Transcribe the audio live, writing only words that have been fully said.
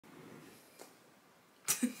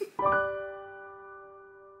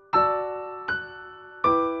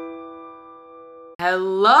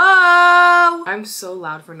Hello! I'm so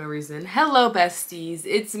loud for no reason. Hello besties,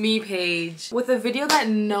 it's me Paige with a video that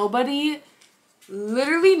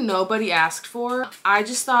literally nobody asked for. I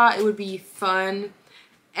just thought it would be fun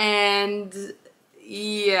and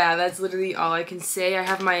yeah, that's literally all I can say. I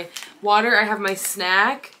have my water, I have my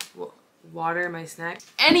snack. Water, my snack.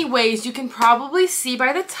 Anyways, you can probably see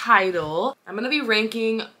by the title, I'm gonna be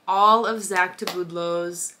ranking all of zack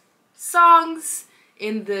𝙩𝙬𝙞𝙪𝘀𝙪𝑜's songs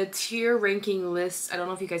in the tier ranking list. I don't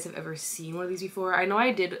know if you guys have ever seen one of these before. I know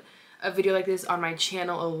I did a video like this on my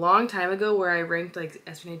channel a long time ago where I ranked like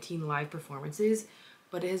𝑠B19 live performances,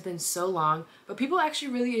 but it has been so long. But people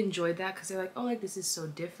actually really enjoyed that because they're like, oh, like this is so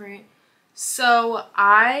different. So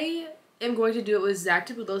I am going to do it with zack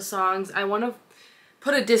𝙩𝙬𝙪𝘀𝙪𝑜's songs. I want to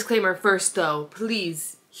put a disclaimer first though,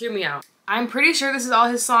 please hear me out. I'm pretty sure this is all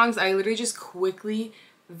his songs. I literally just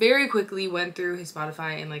very quickly went through his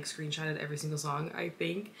Spotify and like screenshotted every single song, I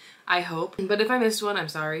think. I hope. But if I missed one, I'm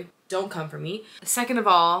sorry. Don't come for me. Second of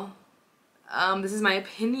all, this is my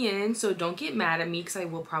opinion, so don't get mad at me because I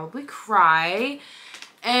will probably cry.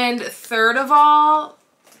 And third of all,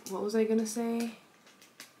 what was I gonna say?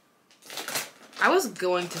 I was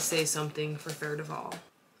going to say something for third of all.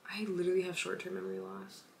 I literally have short-term memory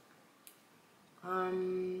loss.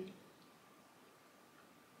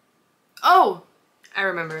 Oh! I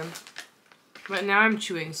remember him. But now I'm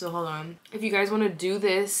chewing, so hold on. If you guys want to do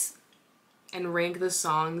this and rank the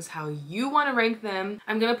songs how you want to rank them,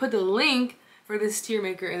 I'm going to put the link for this tier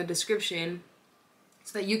maker in the description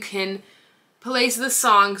so that you can place the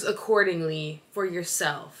songs accordingly for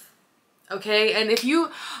yourself. Okay? And if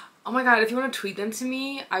you... Oh my god, if you want to tweet them to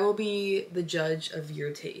me, I will be the judge of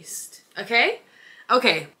your taste. Okay?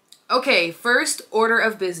 Okay, first order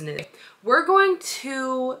of business. We're going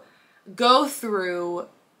to go through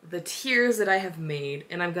the tiers that I have made,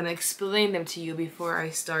 and I'm going to explain them to you before I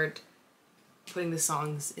start putting the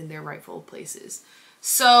songs in their rightful places.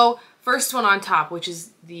 So, first one on top, which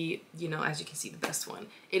is the, you know, as you can see, the best one.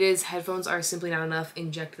 It is Headphones Are Simply Not Enough,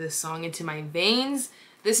 Inject This Song Into My Veins.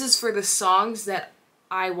 This is for the songs that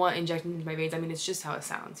I want injected into my veins. I mean, it's just how it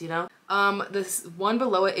sounds, you know? This one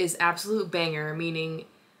below it is Absolute Banger, meaning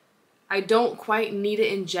I don't quite need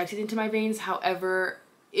it injected into my veins. However,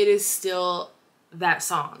 it is still that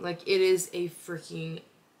song. Like, it is a freaking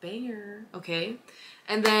banger, okay?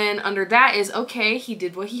 And then under that is, okay, he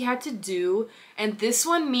did what he had to do. And this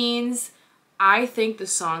one means I think the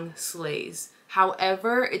song slays.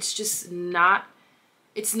 However, it's just not...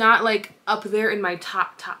 It's not like up there in my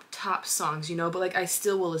top songs, you know, but like I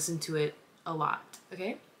still will listen to it a lot,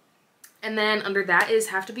 okay? And then under that is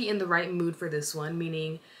have to be in the right mood for this one,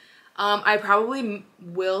 meaning I probably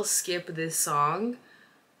will skip this song,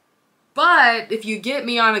 but if you get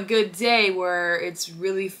me on a good day where it's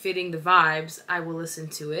really fitting the vibes, I will listen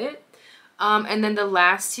to it. And then the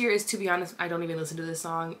last tier is, to be honest, I don't even listen to this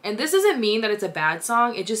song. And this doesn't mean that it's a bad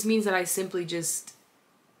song, it just means that I simply just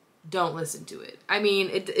don't listen to it. I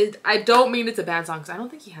mean, I don't mean it's a bad song because I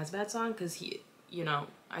don't think he has a bad song because he, you know,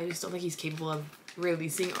 I just don't think he's capable of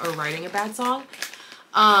releasing or writing a bad song.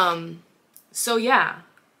 So yeah,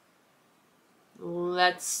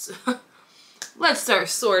 let's start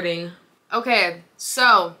sorting. Okay,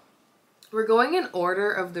 so we're going in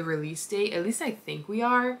order of the release date. At least I think we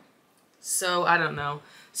are. So I don't know.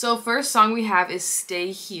 So first song we have is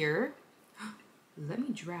Stay Here. Let me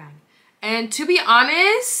drag. And to be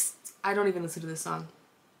honest, I don't even listen to this song.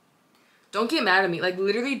 Don't get mad at me. Like,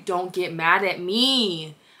 literally, don't get mad at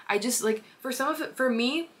me. I just, like, for some of it, for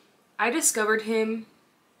me, I discovered him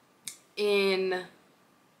in,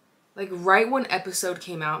 like, right when episode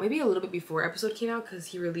came out. Maybe a little bit before episode came out because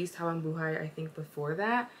he released Habang Buhay, I think, before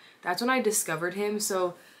that. That's when I discovered him.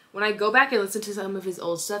 So when I go back and listen to some of his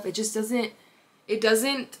old stuff, it just doesn't,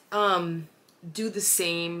 do the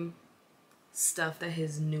same stuff that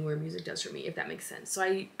his newer music does for me, if that makes sense. So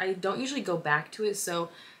I don't usually go back to it, so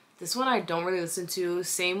this one I don't really listen to.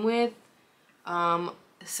 Same with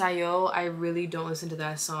𝙩𝙬𝙀𝙀. I really don't listen to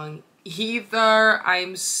that song either.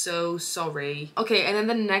 I'm so sorry. Okay, and then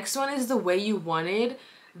the next one is The Way You Wanted.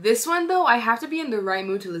 This one though, I have to be in the right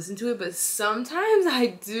mood to listen to it, but sometimes I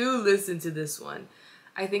do listen to this one.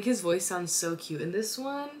 I think his voice sounds so cute in this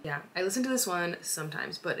one. Yeah, I listen to this one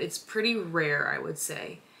sometimes, but it's pretty rare, I would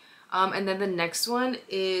say. And then the next one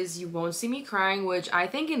is You Won't See Me Crying, which I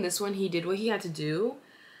think in this one he did what he had to do.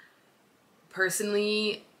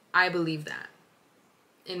 Personally, I believe that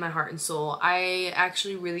in my heart and soul. I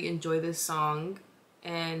actually really enjoy this song,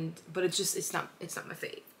 but it's not my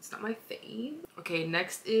fave. It's not my fave. Okay,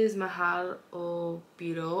 next is Mahal o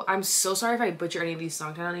Biro. I'm so sorry if I butcher any of these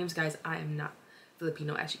song title names, guys. I am not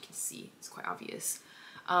Filipino, as you can see. It's quite obvious.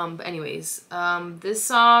 But anyways, this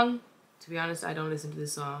song, to be honest, I don't listen to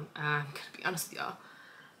this song. I'm gonna be honest with y'all.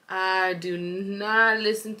 I do not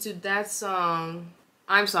listen to that song.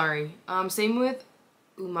 I'm sorry. Same with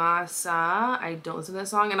𝘠𝘲𝘴𝘪𝘯𝘴. I don't listen to that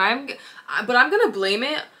song, but I'm gonna blame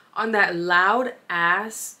it on that loud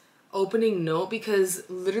ass opening note, because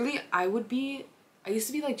literally I used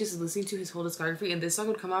to be like just listening to his whole discography, and this song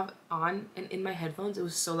would come on, and in my headphones it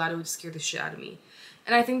was so loud it would scare the shit out of me.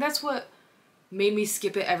 And I think that's what made me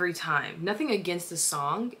skip it every time. Nothing against the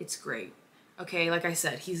song, it's great. Okay, like I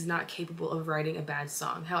said, he's not capable of writing a bad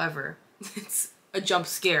song. However, it's a jump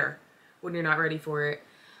scare when you're not ready for it.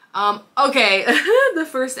 Okay, the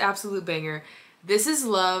first absolute banger. This Is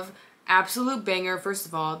Love, absolute banger. First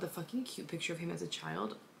of all, the fucking cute picture of him as a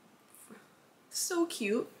child. So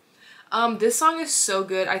cute. This song is so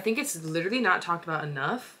good. I think it's literally not talked about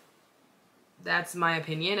enough. That's my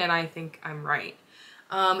opinion, and I think I'm right.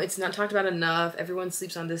 It's not talked about enough. Everyone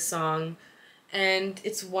sleeps on this song, and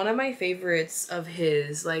it's one of my favorites of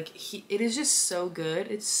his. Like, it is just so good.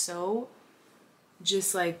 It's so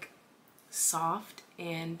just like soft,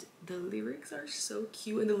 and the lyrics are so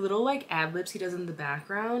cute, and the little like ad-libs he does in the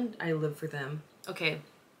background, I live for them. Okay,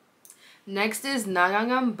 next is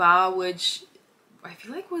𝘠𝙩𝙬𝙞𝙩𝙩𝙚, which I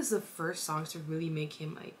feel like was the first songs to really make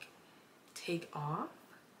him like take off.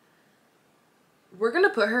 We're gonna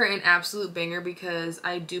put her in absolute banger because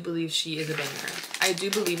I do believe she is a banger. I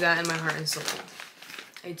do believe that in my heart and soul.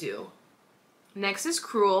 I do. Next is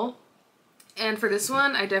Cruel. And for this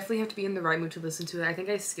one, I definitely have to be in the right mood to listen to it. I think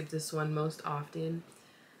I skip this one most often.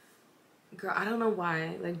 Girl, I don't know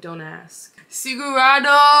why. Like, don't ask.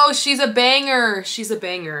 Sigurado! She's a banger! She's a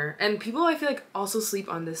banger. And people, I feel like, also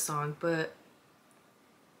sleep on this song, but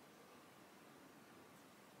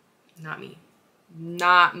not me.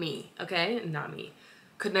 Not me, okay? Not me.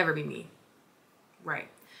 Could never be me. Right.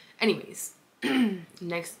 Anyways,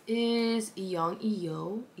 next is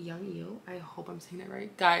𝘠𝘲𝘀𝘀. I hope I'm saying that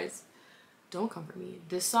right. Guys, don't come for me.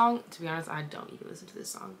 This song, to be honest, I don't even listen to this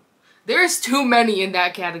song. There's too many in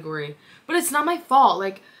that category. But it's not my fault.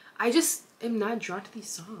 Like, I just am not drawn to these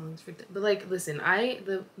songs. But like, listen,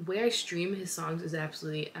 the way I stream his songs is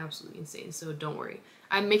absolutely insane. So don't worry.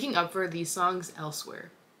 I'm making up for these songs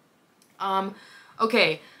elsewhere.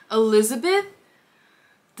 Okay, Elizabeth.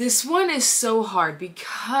 This one is so hard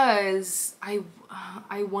because I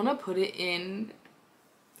want to put it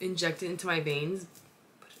inject it into my veins,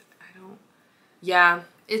 but I don't. Yeah,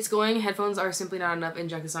 it's going. Headphones are simply not enough.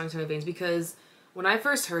 Inject the song into my veins, because when I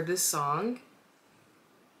first heard this song,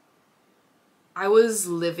 I was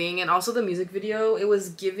living, and also the music video, it was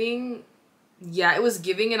giving. Yeah, it was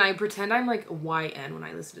giving, and I pretend I'm like YN when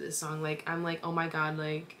I listen to this song. Like, I'm like, oh my god,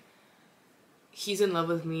 like, he's in love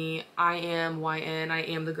with me. I am YN. I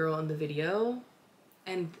am the girl in the video.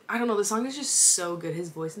 And I don't know, the song is just so good. His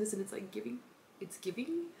voice in this, and it's like giving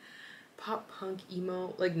pop punk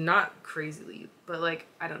emo, like not crazily, but like,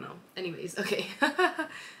 I don't know. Anyways, okay.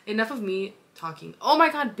 Enough of me talking. Oh my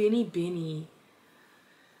god, Binny Binny.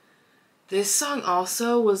 This song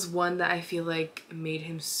also was one that I feel like made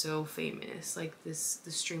him so famous. Like, the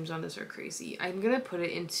streams on this are crazy. I'm gonna put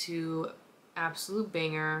it into absolute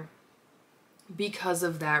banger because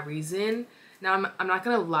of that reason. Now, I'm not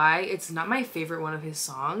gonna lie, it's not my favorite one of his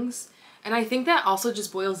songs, and I think that also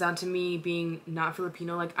just boils down to me being not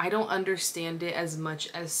Filipino. Like, I don't understand it as much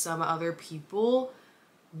as some other people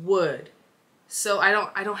would, so I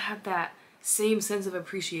don't have that same sense of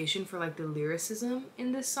appreciation for like the lyricism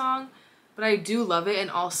in this song, but I do love it.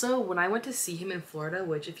 And also, when I went to see him in Florida,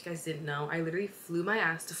 which if you guys didn't know, I literally flew my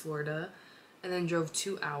ass to Florida and then drove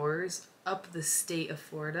 2 hours up the state of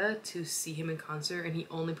Florida to see him in concert, and he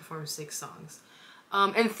only performed 6 songs.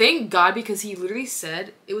 And thank God, because he literally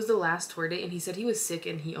said it was the last tour date, and he said he was sick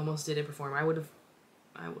and he almost didn't perform. I would have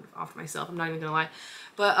offered myself, I'm not even gonna lie.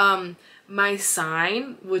 But my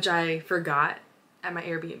sign, which I forgot at my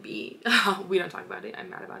Airbnb, we don't talk about it,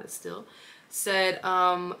 I'm mad about it still, said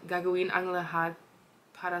𝙩𝙬𝙞𝙩𝙩𝙚𝙪𝘯𝘴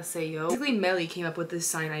para sa'yo. Basically, Melly came up with this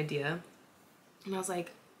sign idea, and I was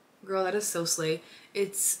like, girl, that is so slay. It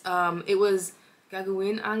was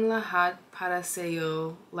𝙩𝙬𝙞 ang lahat para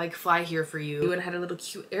sa'yo, like fly here for you. And I had a little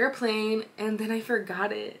cute airplane, and then I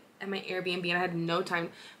forgot it at my Airbnb, and I had no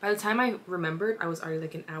time. By the time I remembered, I was already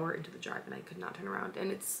like an hour into the drive, and I could not turn around.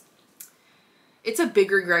 And it's a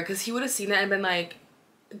big regret, because he would have seen that and been like,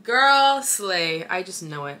 girl, slay. I just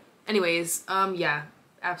know it. Anyways, yeah,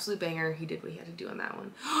 absolute banger. He did what he had to do on that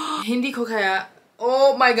one. Hindi ko kaya.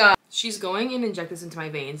 Oh my god. She's going and inject this into my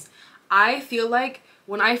veins. I feel like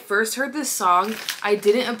when I first heard this song, I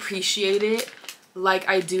didn't appreciate it like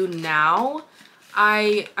I do now.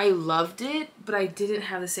 I loved it, but I didn't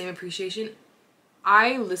have the same appreciation.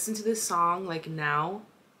 I listen to this song like now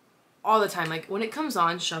all the time. Like when it comes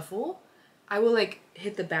on shuffle, I will like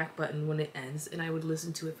hit the back button when it ends and I would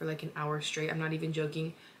listen to it for like an hour straight. I'm not even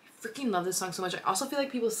joking. I freaking love this song so much. I also feel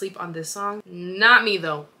like people sleep on this song. Not me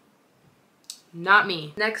though. Not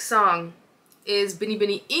me. Next song is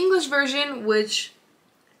𝘣𝘣𝘣𝘆 English version, which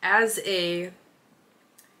as a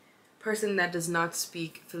person that does not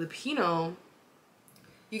speak Filipino,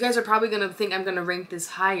 you guys are probably gonna think I'm gonna rank this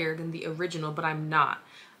higher than the original, but I'm not.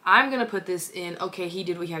 I'm gonna put this in, okay, he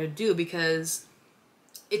did what he had to do, because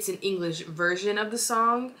it's an English version of the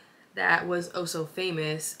song that was oh so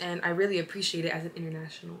famous, and I really appreciate it as an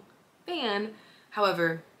international fan.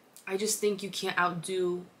 However, I just think you can't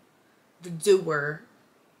outdo the doer,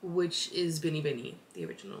 which is 𝘣𝘣𝘣𝘆, the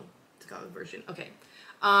original Tagalog version. Okay.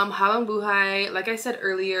 Habang Buhay, like I said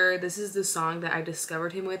earlier, this is the song that I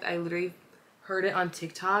discovered him with. I literally heard it on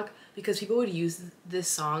TikTok because people would use this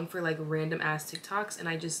song for like random ass TikToks, and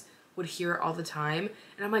I just would hear it all the time.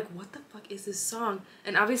 And I'm like, what the fuck is this song?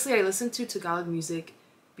 And obviously I listened to Tagalog music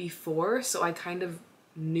before, so I kind of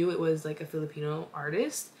knew it was like a Filipino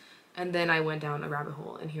artist. And then I went down a rabbit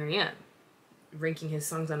hole, and here I am, ranking his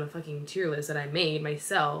songs on a fucking tier list that I made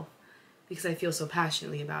myself because I feel so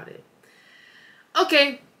passionately about it.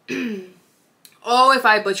 Okay. Oh, if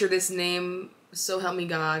I butcher this name, so help me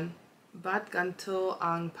God. Ba't Ganto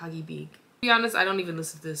Ang Pag-ibig. To be honest, I don't even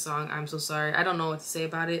listen to this song. I'm so sorry. I don't know what to say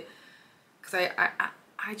about it because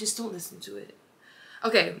I just don't listen to it.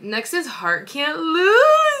 Okay, next is Heart Can't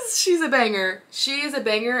Lose. She's a banger. She is a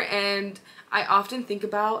banger, and I often think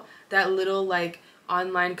about that little like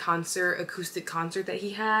online concert, acoustic concert that he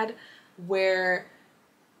had, where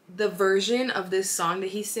the version of this song that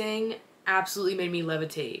he sang absolutely made me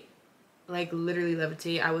levitate. Like literally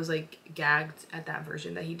levitate. I was like gagged at that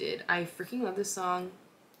version that he did. I freaking love this song.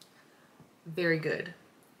 Very good.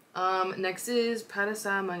 Next is Para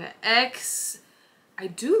Sa Mga Ex. I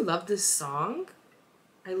do love this song.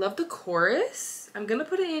 I love the chorus. I'm gonna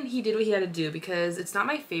put it in He Did What He Had to Do because it's not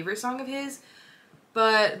my favorite song of his,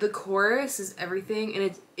 but the chorus is everything,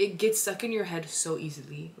 and it gets stuck in your head so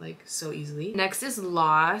easily, like so easily. Next is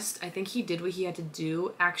Lost. I think He Did What He Had to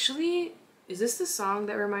Do. Actually, is this the song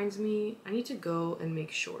that reminds me? I need to go and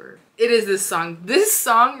make sure. It is this song. This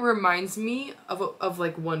song reminds me of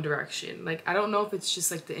like One Direction. Like, I don't know if it's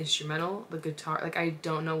just like the instrumental, the guitar. Like, I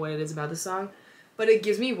don't know what it is about the song, but it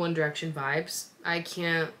gives me One Direction vibes. I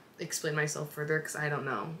can't explain myself further because I don't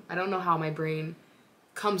know. I don't know how my brain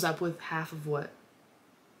comes up with half of what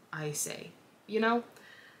I say, you know?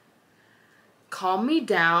 Calm Me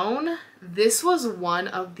Down. This was one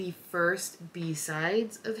of the first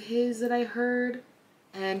B-sides of his that I heard,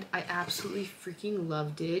 and I absolutely freaking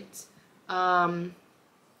loved it.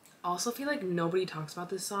 Also feel like nobody talks about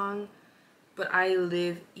this song, but I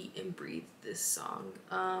live, eat, and breathe this song.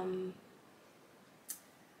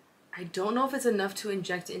 I don't know if it's enough to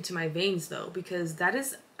inject it into my veins though, because that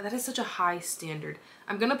is such a high standard.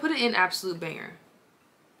 I'm gonna put it in absolute banger.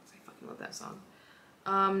 I fucking love that song.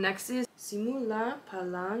 Next is Simula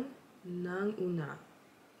Palang ng Una.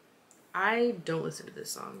 I don't listen to this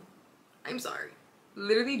song. I'm sorry.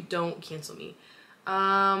 Literally don't cancel me.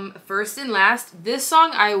 First and Last. This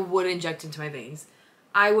song I would inject into my veins.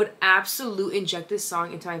 I would absolutely inject this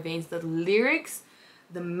song into my veins. The lyrics,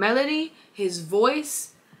 the melody, his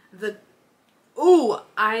voice,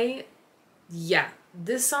 yeah.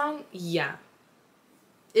 This song, yeah.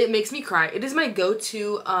 It makes me cry. It is my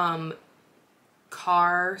go-to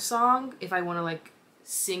car song if I want to like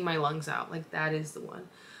sing my lungs out. Like, that is the one.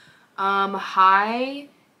 High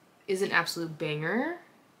is an absolute banger.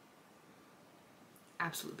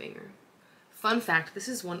 Absolute banger. Fun fact, this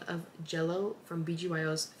is one of Jello from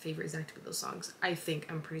BGYO's favorite zack tabudlo songs. I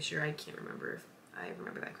think. I'm pretty sure. I can't remember if I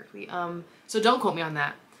remember that correctly. So don't quote me on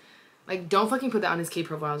that. Like, don't fucking put that on his K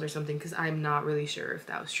profiles or something, because I'm not really sure if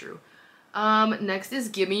that was true. Next is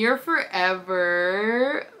Give Me Your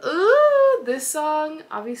Forever. Ooh, this song,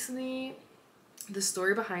 obviously, the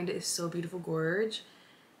story behind it is so beautiful, gorge,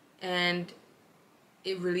 and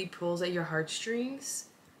it really pulls at your heartstrings.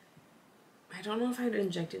 I don't know if I'd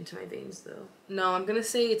inject it into my veins, though. No, I'm gonna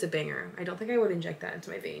say it's a banger. I don't think I would inject that into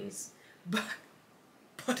my veins, but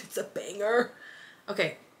it's a banger.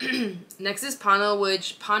 Okay, next is Pano,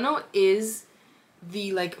 which Pano is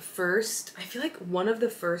the, like, first, I feel like one of the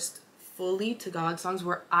first fully Tagalog songs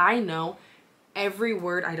where I know every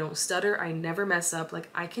word. I don't stutter. I never mess up. Like,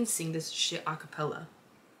 I can sing this shit a cappella.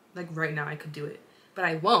 Like, right now I could do it. But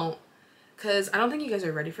I won't, because I don't think you guys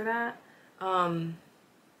are ready for that. I don't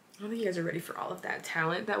think you guys are ready for all of that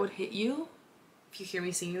talent that would hit you. If you hear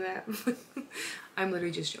me singing that, I'm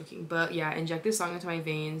literally just joking. But yeah, inject this song into my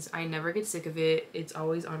veins. I never get sick of it. It's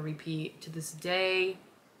always on repeat to this day.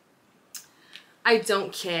 I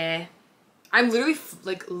don't care. I'm literally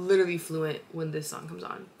literally fluent when this song comes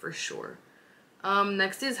on, for sure.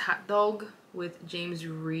 Next is Hot Dog with James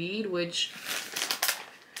Reid, which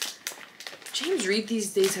James Reid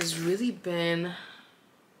these days has really been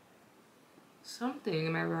something,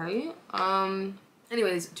 am I right?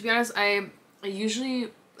 Anyways, to be honest, I usually,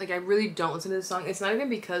 I really don't listen to this song. It's not even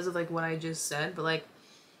because of what I just said, but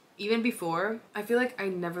even before, I feel like I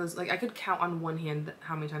never listen, I could count on one hand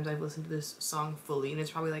how many times I've listened to this song fully, and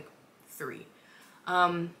it's probably 3.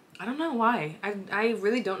 I don't know why. I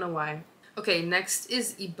really don't know why. Okay, next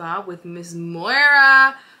is 𝙩𝙬𝙬𝙀𝙀 with Miss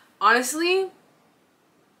Moira. Honestly,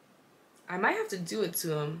 I might have to do it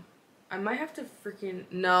to him. I might have to freaking...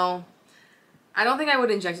 No. I don't think I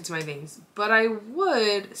would inject it to my veins, but I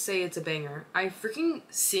would say it's a banger. I freaking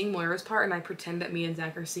sing Moira's part and I pretend that me and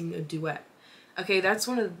Zach are singing a duet. Okay, that's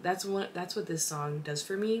what this song does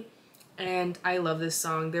for me. And I love this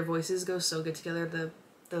song. Their voices go so good together.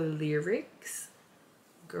 The lyrics,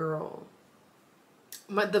 girl.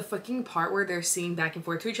 But the fucking part where they're singing back and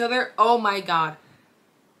forth to each other, oh my god.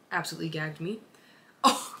 Absolutely gagged me.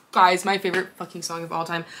 Oh, guys, my favorite fucking song of all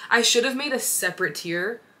time. I should have made a separate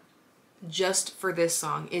tier just for this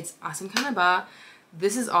song. It's 𝘩𝙬𝙤𝙀𝙀.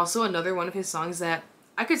 This is also another one of his songs that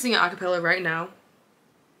I could sing it a cappella right now.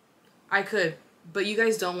 I could, but you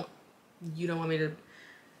guys don't want me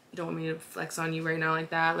to flex on you right now like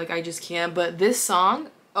that. I just can't. But this song,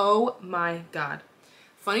 oh my god.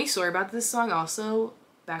 Funny story about this song also,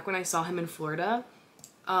 back when I saw him in Florida,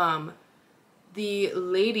 the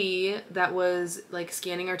lady that was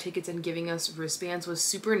scanning our tickets and giving us wristbands was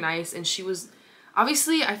super nice, and she was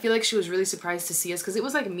obviously, I feel like she was really surprised to see us because it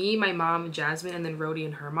was me, my mom, Jasmine, and then Rhodey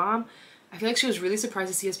and her mom. I feel like she was really surprised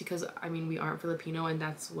to see us because, I mean, we aren't Filipino and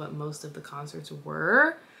that's what most of the concerts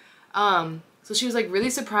were. So she was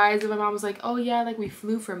really surprised, and my mom was like, oh yeah, we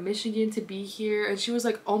flew from Michigan to be here. And she was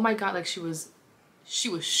like, oh my god, she was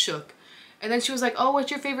shook. And then she was like, oh,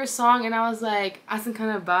 what's your favorite song? And I was like,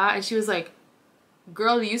 𝘩𝙬𝙬𝙀𝙀. And she was like,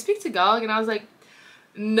 girl, do you speak Tagalog? And I was like,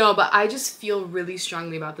 no, but I just feel really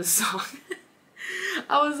strongly about this song.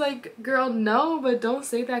 I was like, girl, no, but don't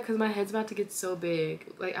say that because my head's about to get so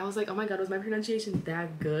big. I was like, oh my god, was my pronunciation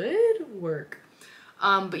that good? Work.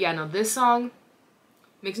 But yeah, no, this song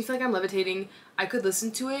makes me feel like I'm levitating. I could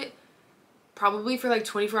listen to it probably for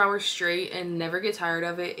 24 hours straight and never get tired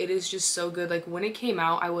of it. It is just so good. When it came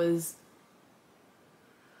out,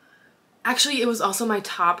 actually, it was also my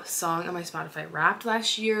top song on my Spotify Wrapped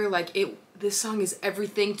last year. This song is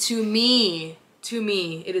everything to me. To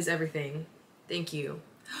me, it is everything. Thank you.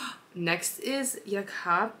 Next is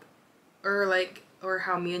𝑦𝑎𝑘𝑎𝑝, or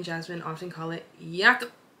how me and Jasmine often call it yak.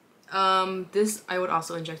 This I would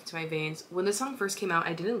also inject into my veins. When this song first came out,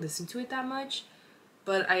 I didn't listen to it that much,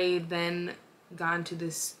 but I then got into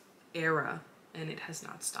this era and it has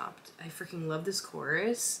not stopped. I freaking love this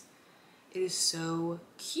chorus. It is so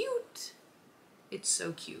cute. It's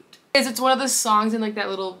so cute. It's one of the songs in that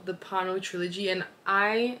the Pano trilogy, and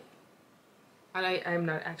I'm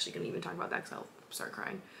not actually gonna even talk about that because I'll start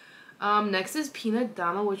crying. Next is Pina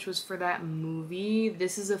Dama, which was for that movie.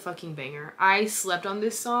 This is a fucking banger. I slept on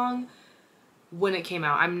this song when it came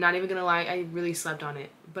out. I'm not even gonna lie, I really slept on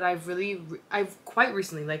it. But I've quite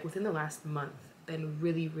recently, within the last month, been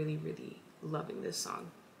really, really, really loving this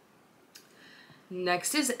song.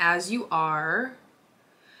 Next is As You Are.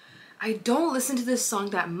 I don't listen to this song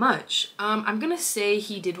that much. I'm gonna say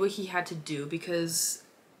he did what he had to do because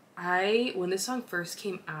when this song first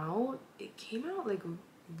came out, it came out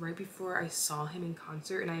right before I saw him in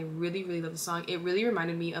concert, and I really, really love the song. It really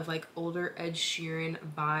reminded me of older Ed Sheeran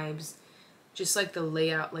vibes. Just the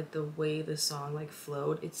layout, the way the song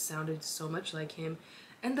flowed. It sounded so much like him.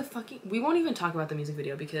 And we won't even talk about the music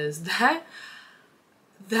video because that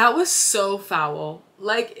was so foul.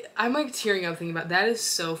 I'm tearing up thinking about that. Is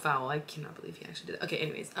so foul. I cannot believe he actually did it. Okay,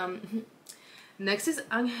 anyways, next is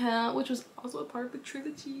𝙩𝙬𝙀𝙀, which was also a part of the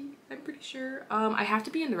trilogy, I'm pretty sure. I have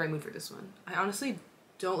to be in the right mood for this one. I honestly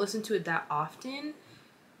don't listen to it that often.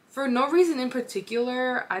 For no reason in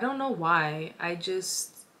particular. I don't know why. I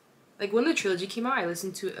just, when the trilogy came out, I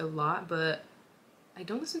listened to it a lot, but I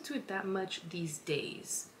don't listen to it that much these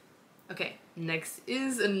days. Okay, next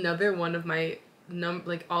is another one of my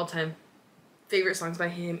all-time favorite songs by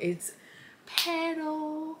him. It's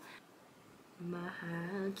Pero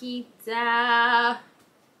Mahal Kita,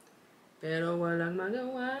 Pero Walang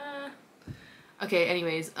Magawa. Okay,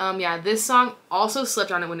 anyways, yeah, this song also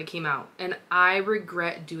slept on it when it came out, and I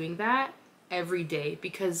regret doing that every day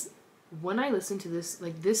because when I listen to this,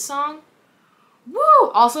 like this song, woo!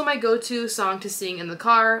 Also my go-to song to sing in the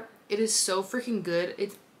car. It is so freaking good.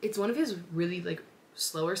 It's one of his really like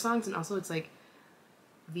slower songs, and also it's like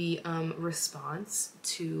the response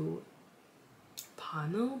to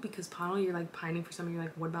Pano, because Pano, you're like pining for something, you're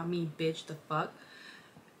like, what about me, bitch, the fuck?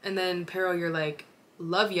 And then Pero, you're like,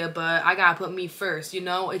 love ya, but I gotta put me first, you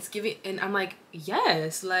know? It's giving, and I'm like,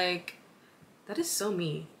 yes, like, that is so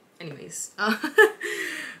me. Anyways,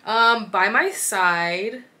 By My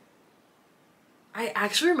Side, I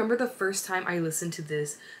actually remember the first time I listened to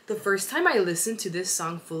this. The first time I listened to this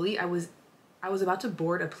song fully, I was about to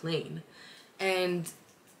board a plane, and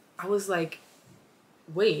I was like,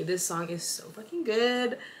 wait, this song is so fucking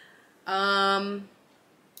good. I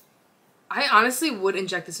honestly would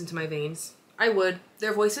inject this into my veins. I would.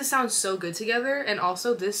 Their voices sound so good together, and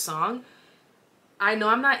also this song, I know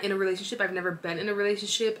I'm not in a relationship. I've never been in a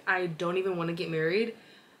relationship. I don't even want to get married.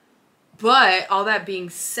 But all that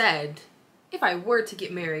being said, if I were to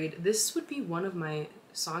get married, this would be one of my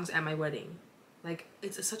songs at my wedding. Like,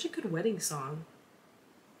 it's such a good wedding song.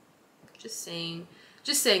 Just saying,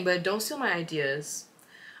 but don't steal my ideas.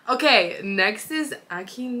 Okay, next is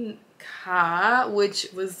Akin Ka, which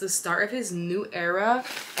was the start of his new era.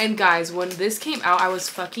 And guys, when this came out, I was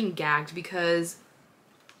fucking gagged because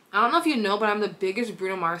I don't know if you know, but I'm the biggest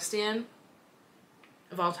Bruno Mars stan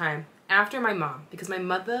of all time, after my mom, because my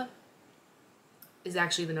mother is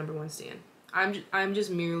actually the #1 stan. I'm just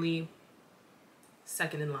merely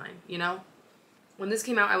second in line, you know? When this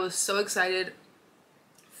came out, I was so excited.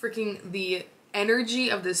 Freaking the energy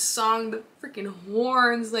of this song, the freaking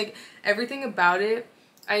horns, like everything about it.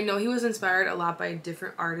 I know he was inspired a lot by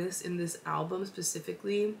different artists in this album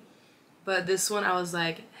specifically, but this one I was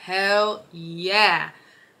like, hell yeah.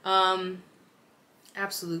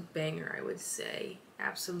 Absolute banger, I would say.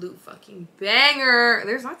 Absolute fucking banger.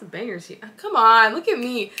 There's lots of bangers here. Come on, look at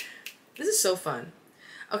me. This is so fun.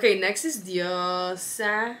 Okay, next is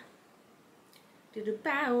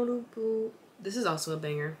𝙩𝙬𝙬𝙀𝙯𝙯𝙯. This is also a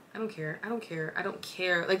banger. I don't care. I don't care. I don't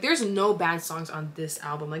care. Like, there's no bad songs on this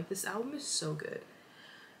album. Like, this album is so good.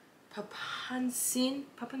 Papansin.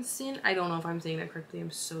 I don't know if I'm saying that correctly.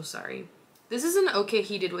 I'm so sorry. This is an okay,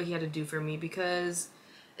 he did what he had to do for me, because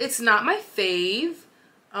it's not my fave.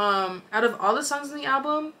 Out of all the songs on the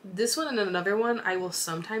album, this one and another one I will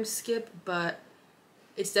sometimes skip, but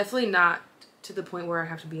it's definitely not to the point where I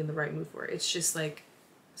have to be in the right mood for it. It's just like,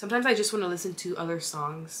 sometimes I just want to listen to other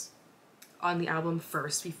songs on the album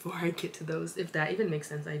first before I get to those, if that even makes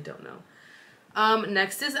sense. I don't know.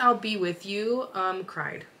 Next is I'll Be With You.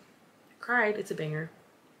 Cried. It's a banger.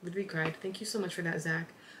 Literally cried. Thank you so much for that, Zach.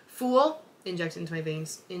 Fool. Injected into my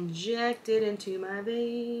veins. Injected into my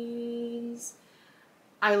veins.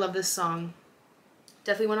 I love this song.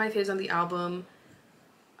 Definitely one of my favorites on the album.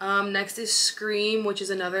 Next is Scream, which is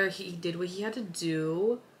another he did what he had to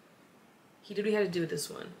do. He did what he had to do with this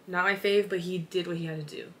one. Not my fave, but he did what he had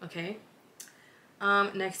to do, okay?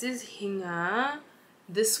 Next is 𝙩𝙬𝙞𝙪𝘀𝙀.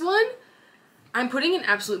 This one, I'm putting an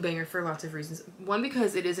absolute banger for lots of reasons. One,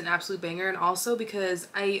 because it is an absolute banger, and also because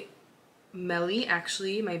Melly,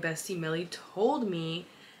 actually, my bestie Melly, told me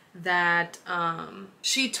that,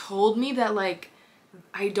 she told me that, like,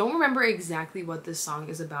 I don't remember exactly what this song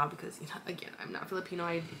is about because, you know, again, I'm not Filipino.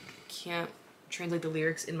 I can't translate the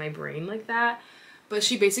lyrics in my brain like that. But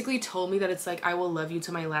she basically told me that it's like, I will love you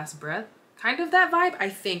to my last breath. Kind of that vibe, I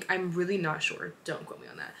think. I'm really not sure. Don't quote me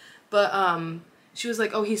on that. But she was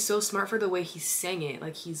like, oh, he's so smart for the way he sang it.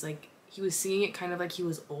 Like, he was singing it kind of like he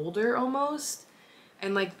was older almost.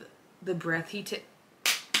 And like the breath he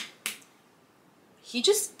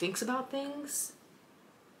just thinks about things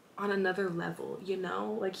on another level, you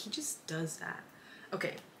know? Like, he just does that.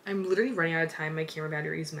 Okay, I'm literally running out of time. My camera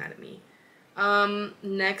battery is mad at me.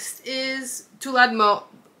 Next is 𝙩𝙩𝙀𝙀.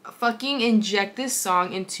 Fucking inject this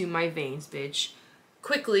song into my veins, bitch.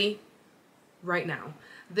 Quickly, right now.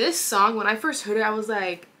 This song, when I first heard it, I was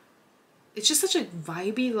like, it's just such a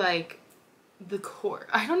vibey, like, the chord.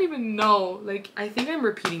 I don't even know. Like, I think I'm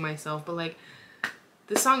repeating myself, but like,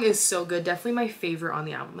 this song is so good. Definitely my favorite on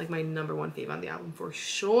the album. Like, my #1 favorite on the album for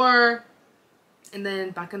sure. And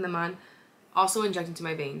then Back in the Man, also injected into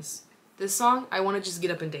my veins. This song, I want to just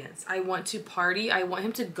get up and dance. I want to party. I want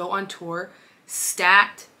him to go on tour,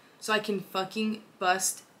 stat, so I can fucking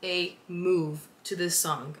bust a move to this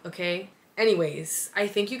song, okay? Anyways, I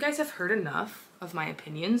think you guys have heard enough of my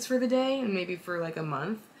opinions for the day, and maybe for like a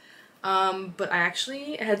month. But I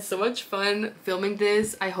actually had so much fun filming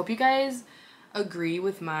this. I hope you guys agree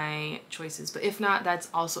with my choices, but if not, that's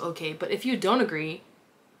also okay. But if you don't agree,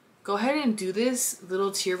 go ahead and do this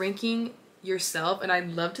little tier ranking yourself, and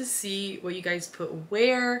I'd love to see what you guys put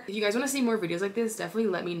where. If you guys want to see more videos like this, definitely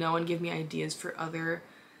let me know and give me ideas for other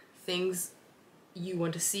things you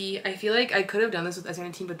want to see. I feel like I could have done this with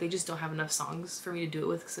𝑠19, but they just don't have enough songs for me to do it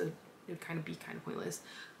with, so it would kind of be kind of pointless.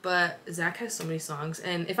 But Zach has so many songs,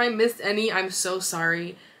 and if I missed any, I'm so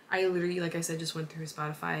sorry. I literally, like I said, just went through his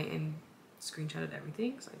Spotify and screenshotted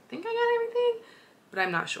everything, so I think I got everything, but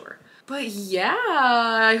I'm not sure. But yeah,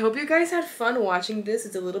 I hope you guys had fun watching this.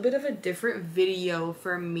 It's a little bit of a different video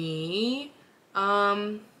for me,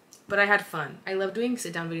 but I had fun. I love doing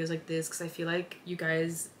sit down videos like this because I feel like you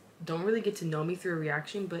guys don't really get to know me through a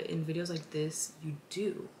reaction, but in videos like this you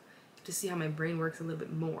do to see how my brain works a little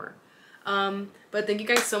bit more. But thank you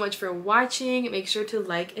guys so much for watching. Make sure to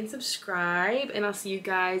like and subscribe, and I'll see you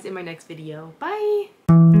guys in my next video. Bye.